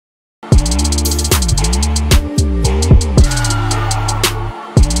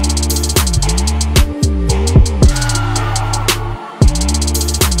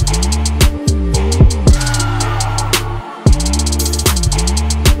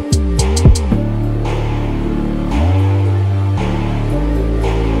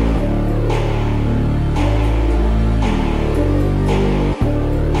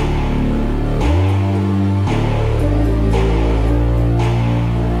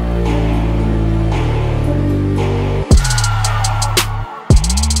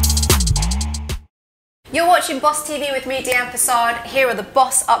You're watching Boss TV with me, Deanne Fassad. Here are the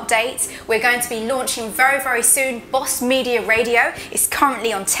Boss updates. We're going to be launching very soon Boss Media Radio. It's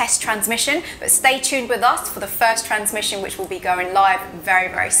currently on test transmission, but stay tuned with us for the first transmission, which will be going live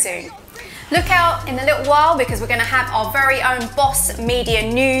very soon. Look out in a little while because we're going to have our very own Boss Media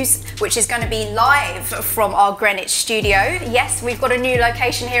News, which is going to be live from our Greenwich studio. Yes, we've got a new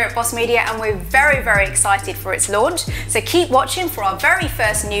location here at Boss Media and we're very excited for its launch. So keep watching for our very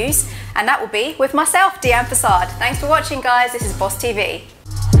first news, and that will be with myself, Deanne Fassad. Thanks for watching, guys. This is Boss TV.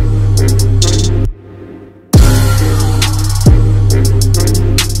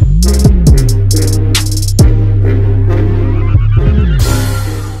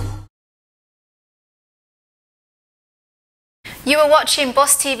 You are watching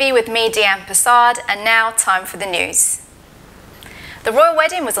Boss TV with me, Deanne Fassad, and now time for the news. The royal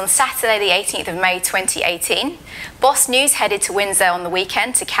wedding was on Saturday the 18th of May 2018. Boss News headed to Windsor on the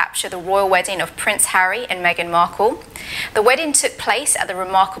weekend to capture the royal wedding of Prince Harry and Meghan Markle. The wedding took place at the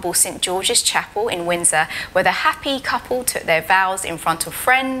remarkable St George's Chapel in Windsor, where the happy couple took their vows in front of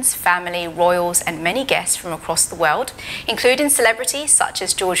friends, family, royals and many guests from across the world, including celebrities such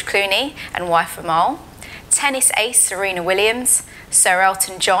as George Clooney and wife Amal, tennis ace Serena Williams, Sir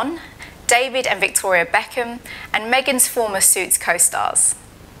Elton John, David and Victoria Beckham, and Meghan's former Suits co-stars.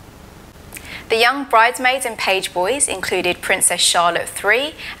 The young bridesmaids and page boys included Princess Charlotte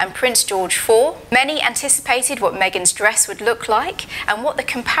III and Prince George IV. Many anticipated what Meghan's dress would look like and what the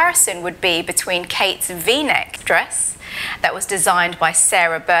comparison would be between Kate's V-neck dress that was designed by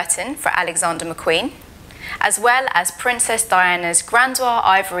Sarah Burton for Alexander McQueen, as well as Princess Diana's Grandois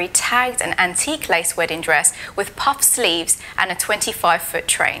ivory tagged and antique lace wedding dress with puff sleeves and a 25-foot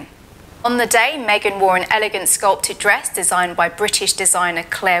train. On the day, Meghan wore an elegant sculpted dress designed by British designer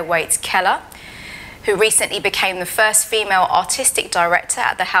Claire Waite Keller, who recently became the first female artistic director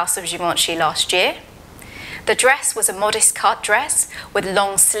at the House of Givenchy last year. The dress was a modest cut dress with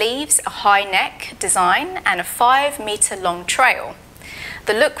long sleeves, a high neck design and a 5-meter long trail.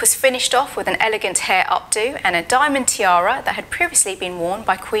 The look was finished off with an elegant hair updo and a diamond tiara that had previously been worn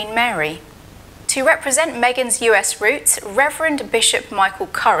by Queen Mary. To represent Meghan's US roots, Reverend Bishop Michael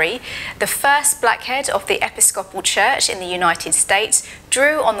Curry, the first black head of the Episcopal Church in the United States,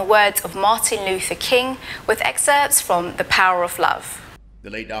 drew on the words of Martin Luther King with excerpts from The Power of Love. The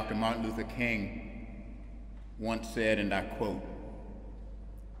late Dr. Martin Luther King once said, and I quote,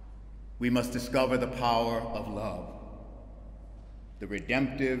 "We must discover the power of love, the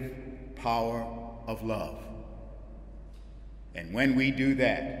redemptive power of love. And when we do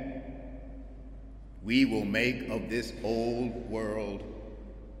that, we will make of this old world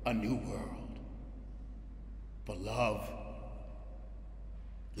a new world. For love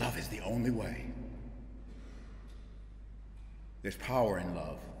is the only way." There's power in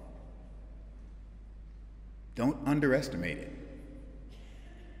love. Don't underestimate it.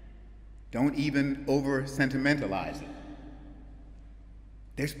 Don't even over-sentimentalize it.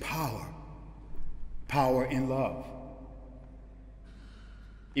 There's power in love.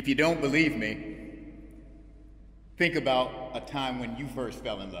 If you don't believe me, think about a time when you first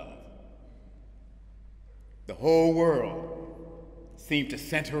fell in love. The whole world seemed to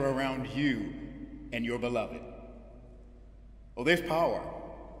center around you and your beloved. Oh, there's power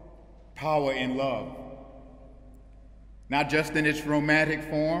in love. Not just in its romantic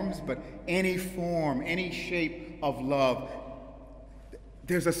forms, but any form, any shape of love.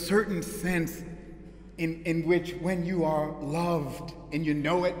 There's a certain sense in which when you are loved and you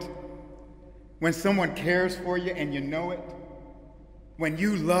know it, when someone cares for you and you know it, when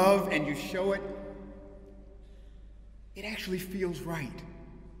you love and you show it, it actually feels right.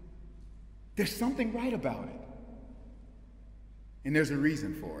 There's something right about it. And there's a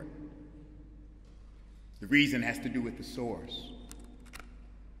reason for it. The reason has to do with the source.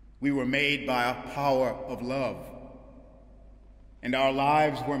 We were made by a power of love. And our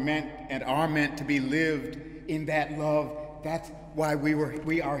lives were meant and are meant to be lived in that love. That's why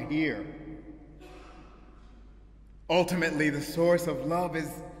we are here. Ultimately, the source of love is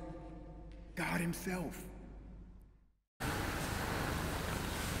God Himself.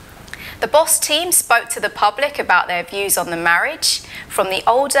 The Boss team spoke to the public about their views on the marriage from the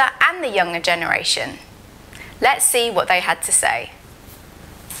older and the younger generation. Let's see what they had to say.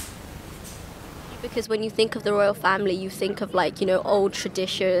 Because when you think of the royal family, you think of old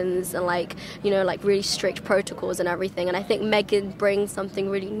traditions and really strict protocols and everything. And I think Meghan brings something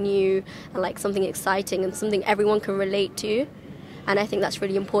really new and something exciting and something everyone can relate to. And I think that's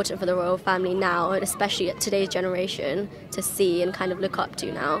really important for the royal family now, and especially at today's generation, to see and kind of look up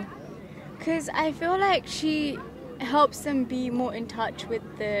to now. Because I feel like she helps them be more in touch with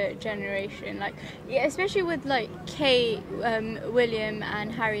the generation, like especially with like Kate, William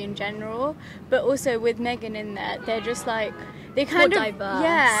and Harry in general, but also with Meghan in there. They're just like, they kind more of diverse.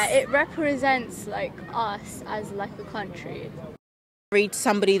 Yeah, it represents like us as like a country. Married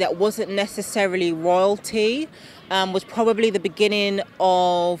somebody that wasn't necessarily royalty was probably the beginning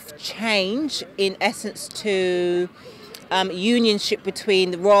of change, in essence, to unionship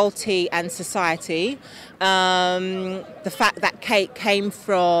between the royalty and society. The fact that Kate came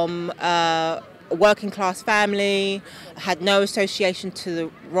from a working class family, had no association to the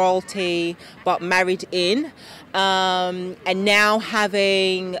royalty, but married in, and now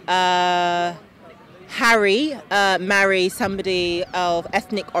having Harry marry somebody of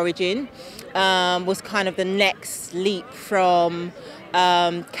ethnic origin was kind of the next leap from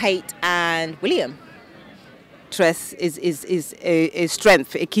Kate and William. Actress is a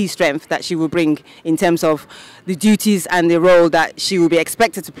strength, a key strength that she will bring in terms of the duties and the role that she will be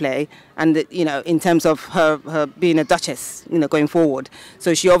expected to play, and you know, in terms of her being a duchess, you know, going forward.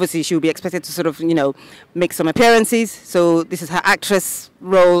 So she will be expected to sort of, you know, make some appearances. So this is her actress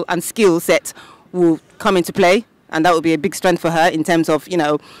role and skill set will come into play, and that will be a big strength for her in terms of, you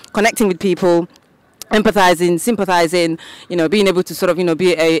know, connecting with people, empathizing, sympathizing, you know, being able to sort of, you know,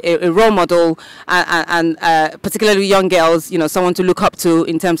 be a role model, and particularly young girls, you know, someone to look up to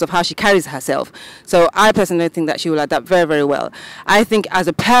in terms of how she carries herself. So I personally think that she will adapt very, very well. I think as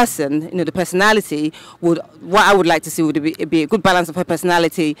a person, you know, the personality what I would like to see would be a good balance of her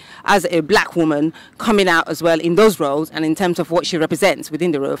personality as a black woman coming out as well in those roles, and in terms of what she represents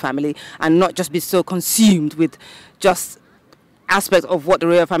within the royal family, and not just be so consumed with just aspect of what the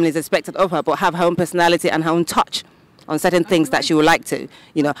royal family is expected of her, but have her own personality and her own touch on certain things that she would like to,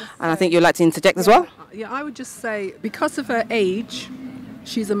 you know. And I think you'd like to interject as well? Yeah, I would just say, because of her age,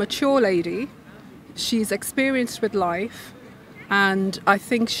 she's a mature lady, she's experienced with life, and I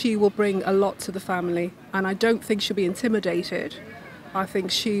think she will bring a lot to the family, and I don't think she'll be intimidated. I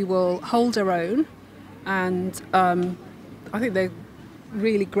think she will hold her own, and I think they're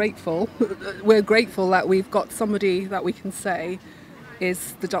really grateful. We're grateful that we've got somebody that we can say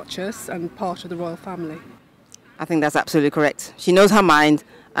is the Duchess and part of the royal family. I think that's absolutely correct. She knows her mind,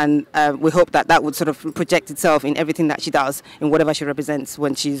 and we hope that that would sort of project itself in everything that she does, in whatever she represents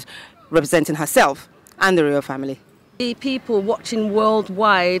when she's representing herself and the royal family. The people watching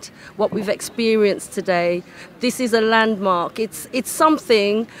worldwide what we've experienced today, this is a landmark. It's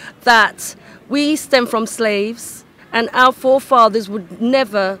something that we stem from slaves, and our forefathers would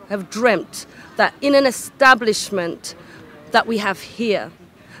never have dreamt that in an establishment that we have here,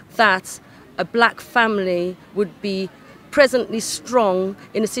 that a black family would be presently strong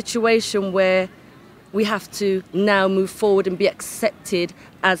in a situation where we have to now move forward and be accepted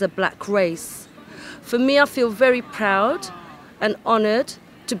as a black race. For me, I feel very proud and honoured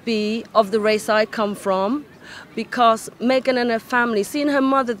to be of the race I come from, because Meghan and her family, seeing her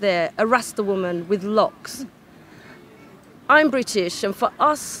mother there, a Rasta woman with locks. I'm British, and for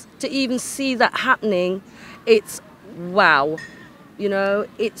us to even see that happening, it's wow. You know,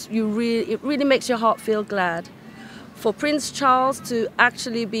 it really makes your heart feel glad. For Prince Charles to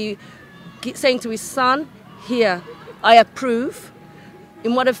actually be saying to his son, here, I approve,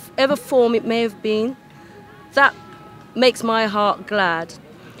 in whatever form it may have been, that makes my heart glad.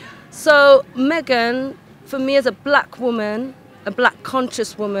 So Meghan, for me as a black woman, a black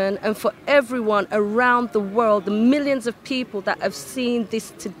conscious woman, and for everyone around the world, the millions of people that have seen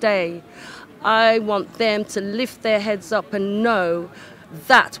this today, I want them to lift their heads up and know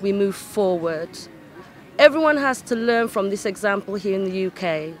that we move forward. Everyone has to learn from this example here in the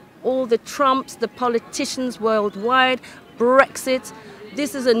UK. All the Trumps, the politicians worldwide, Brexit,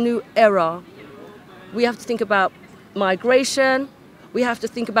 this is a new era. We have to think about migration. We have to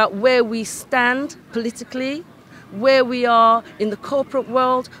think about where we stand politically, where we are in the corporate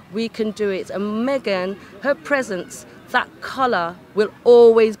world. We can do it. And Meghan, her presence, that colour will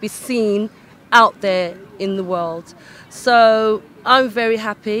always be seen out there in the world. So I'm very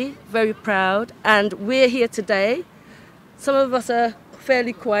happy, very proud, and we're here today. Some of us are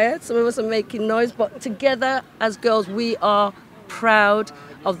fairly quiet, some of us are making noise, but together as girls we are proud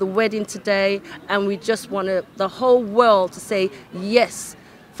of the wedding today, and we just want the whole world to say yes,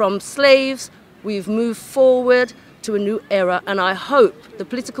 from slaves we've moved forward to a new era, and I hope the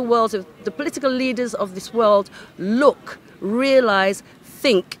political leaders of this world look, realise,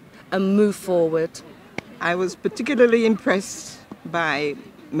 think and move forward. I was particularly impressed by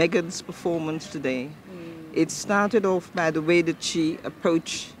Meghan's performance today. It started off by the way that she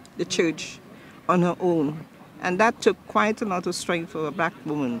approached the church on her own And that took quite a lot of strength for a black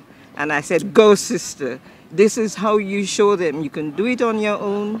woman. And I said, go, sister. This is how you show them. You can do it on your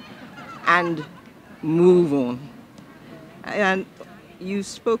own and move on. And you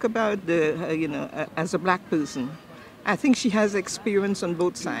spoke about the, as a black person. I think she has experience on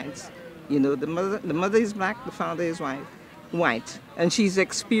both sides. You know, the mother is black, the father is white. And she's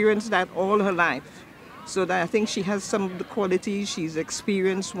experienced that all her life. So that I think she has some of the qualities. She's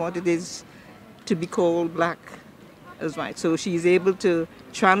experienced what it is to be called black as white. So she's able to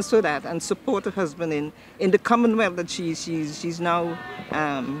transfer that and support her husband in the Commonwealth that she's now,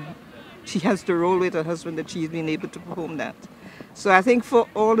 she has to roll with her husband, that she's been able to perform that. So I think for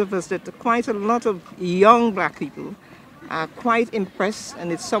all of us, that quite a lot of young black people are quite impressed,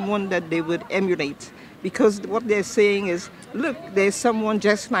 and it's someone that they would emulate, because what they're saying is, look, there's someone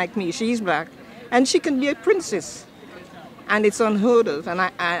just like me, she's black, and she can be a princess. And it's unheard of. And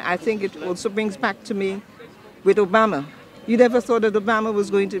I think it also brings back to me with Obama. You never thought that Obama was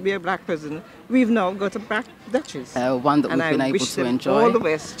going to be a black president. We've now got a black duchess. One that we've been able to enjoy. All the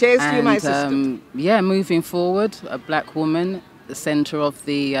best. Cheers to you, my sister. Yeah, moving forward, a black woman, the centre of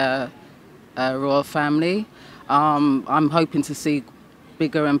the royal family. I'm hoping to see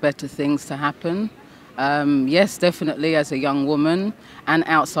bigger and better things to happen. Yes, definitely, as a young woman and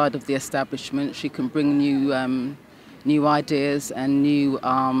outside of the establishment, she can bring new ideas and new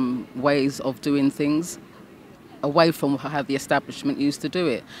ways of doing things away from how the establishment used to do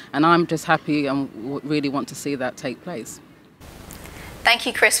it. And I'm just happy and really want to see that take place. Thank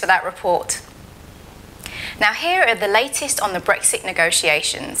you, Chris, for that report. Now, here are the latest on the Brexit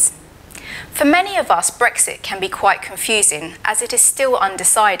negotiations. For many of us, Brexit can be quite confusing as it is still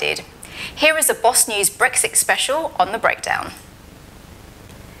undecided. Here is a Boss News Brexit special on the breakdown.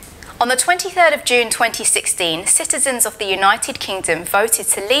 On the 23rd of June 2016, citizens of the United Kingdom voted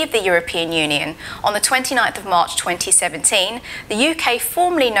to leave the European Union. On the 29th of March 2017, the UK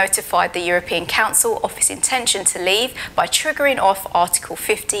formally notified the European Council of its intention to leave by triggering off Article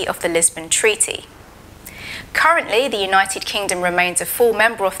 50 of the Lisbon Treaty. Currently, the United Kingdom remains a full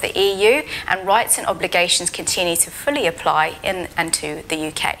member of the EU, and rights and obligations continue to fully apply in and to the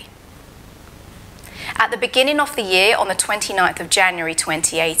UK. At the beginning of the year, on the 29th of January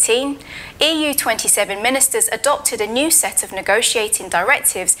 2018, EU 27 ministers adopted a new set of negotiating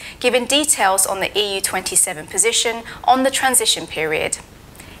directives giving details on the EU 27 position on the transition period.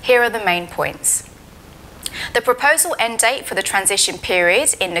 Here are the main points. The proposal end date for the transition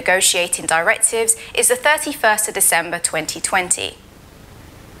period in negotiating directives is the 31st of December 2020.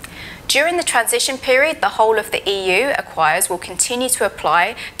 During the transition period, the whole of the EU acquires will continue to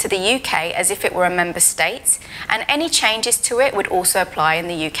apply to the UK as if it were a member state, and any changes to it would also apply in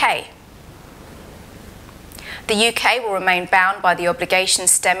the UK. The UK will remain bound by the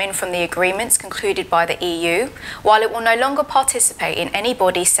obligations stemming from the agreements concluded by the EU, while it will no longer participate in any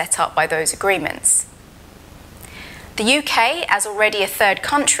body set up by those agreements. The UK, as already a third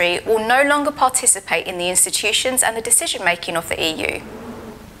country, will no longer participate in the institutions and the decision-making of the EU.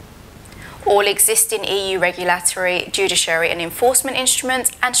 All existing EU regulatory, judiciary and enforcement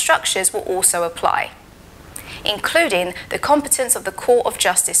instruments and structures will also apply, including the competence of the Court of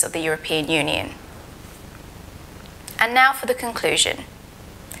Justice of the European Union. And now for the conclusion.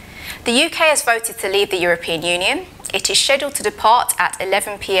 The UK has voted to leave the European Union. It is scheduled to depart at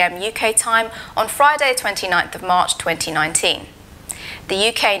 11 p.m. UK time on Friday, 29th of March 2019. The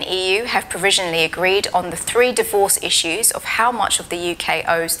UK and EU have provisionally agreed on the 3 divorce issues of how much of the UK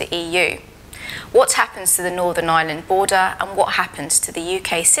owes the EU, what happens to the Northern Ireland border, and what happens to the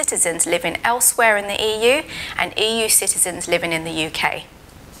UK citizens living elsewhere in the EU and EU citizens living in the UK.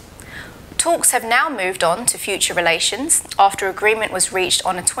 Talks have now moved on to future relations after agreement was reached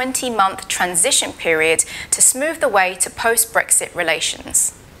on a 20-month transition period to smooth the way to post-Brexit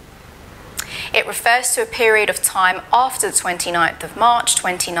relations. It refers to a period of time after the 29th of March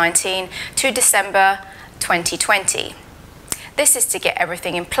 2019 to December 2020. This is to get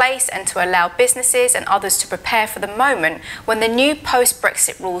everything in place and to allow businesses and others to prepare for the moment when the new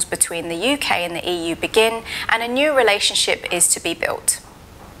post-Brexit rules between the UK and the EU begin and a new relationship is to be built.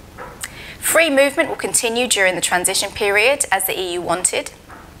 Free movement will continue during the transition period as the EU wanted.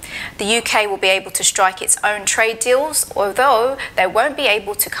 The UK will be able to strike its own trade deals, although they won't be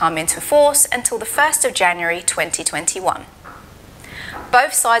able to come into force until the 1st of January 2021.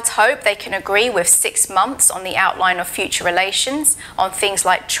 Both sides hope they can agree with 6 months on the outline of future relations on things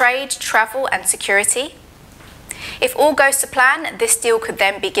like trade, travel and security. If all goes to plan, this deal could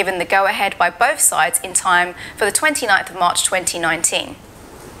then be given the go-ahead by both sides in time for the 29th of March 2019.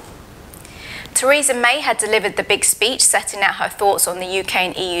 Theresa May had delivered the big speech setting out her thoughts on the UK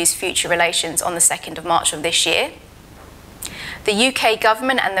and EU's future relations on the 2nd of March of this year. The UK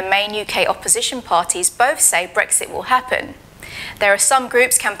government and the main UK opposition parties both say Brexit will happen. There are some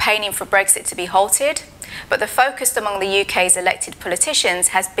groups campaigning for Brexit to be halted, but the focus among the UK's elected politicians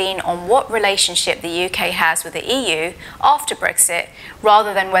has been on what relationship the UK has with the EU after Brexit,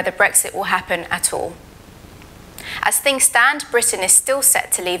 rather than whether Brexit will happen at all. As things stand, Britain is still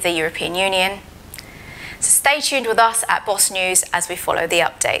set to leave the European Union. So stay tuned with us at Boss News as we follow the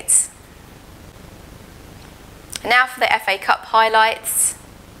updates. Now for the FA Cup highlights.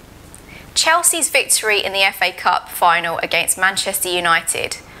 Chelsea's victory in the FA Cup final against Manchester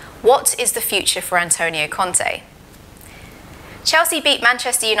United. What is the future for Antonio Conte? Chelsea beat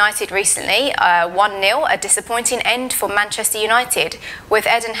Manchester United recently, 1-0, a disappointing end for Manchester United, with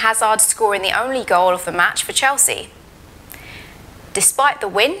Eden Hazard scoring the only goal of the match for Chelsea. Despite the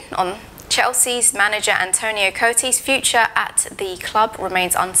win, Chelsea's manager Antonio Conte's future at the club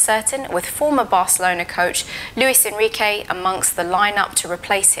remains uncertain, with former Barcelona coach Luis Enrique amongst the lineup to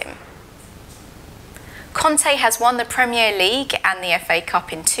replace him. Conte has won the Premier League and the FA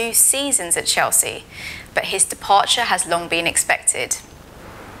Cup in 2 seasons at Chelsea, but his departure has long been expected.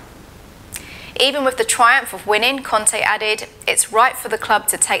 Even with the triumph of winning, Conte added, "It's right for the club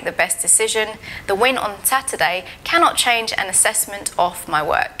to take the best decision. The win on Saturday cannot change an assessment of my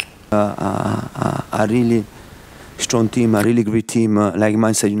work." A really strong team, a really great team like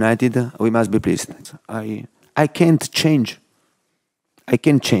Manchester United, we must be pleased. I can't change. I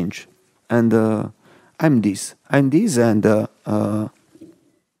can't change. And I'm this, and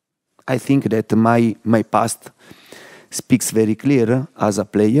I think that my past speaks very clear as a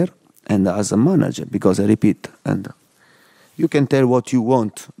player and as a manager, because I repeat, and you can tell what you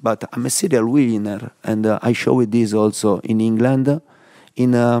want, but I'm a serial winner, and I showed this also in England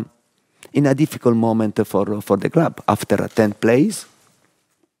in a difficult moment for the club after 10 plays,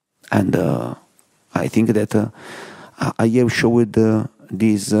 and I think that I have showed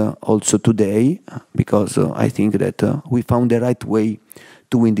this also today, because I think that we found the right way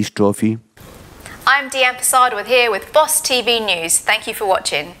to win this trophy. I'm Deanne Posada here with Boss TV News. Thank you for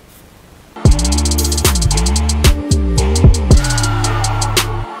watching.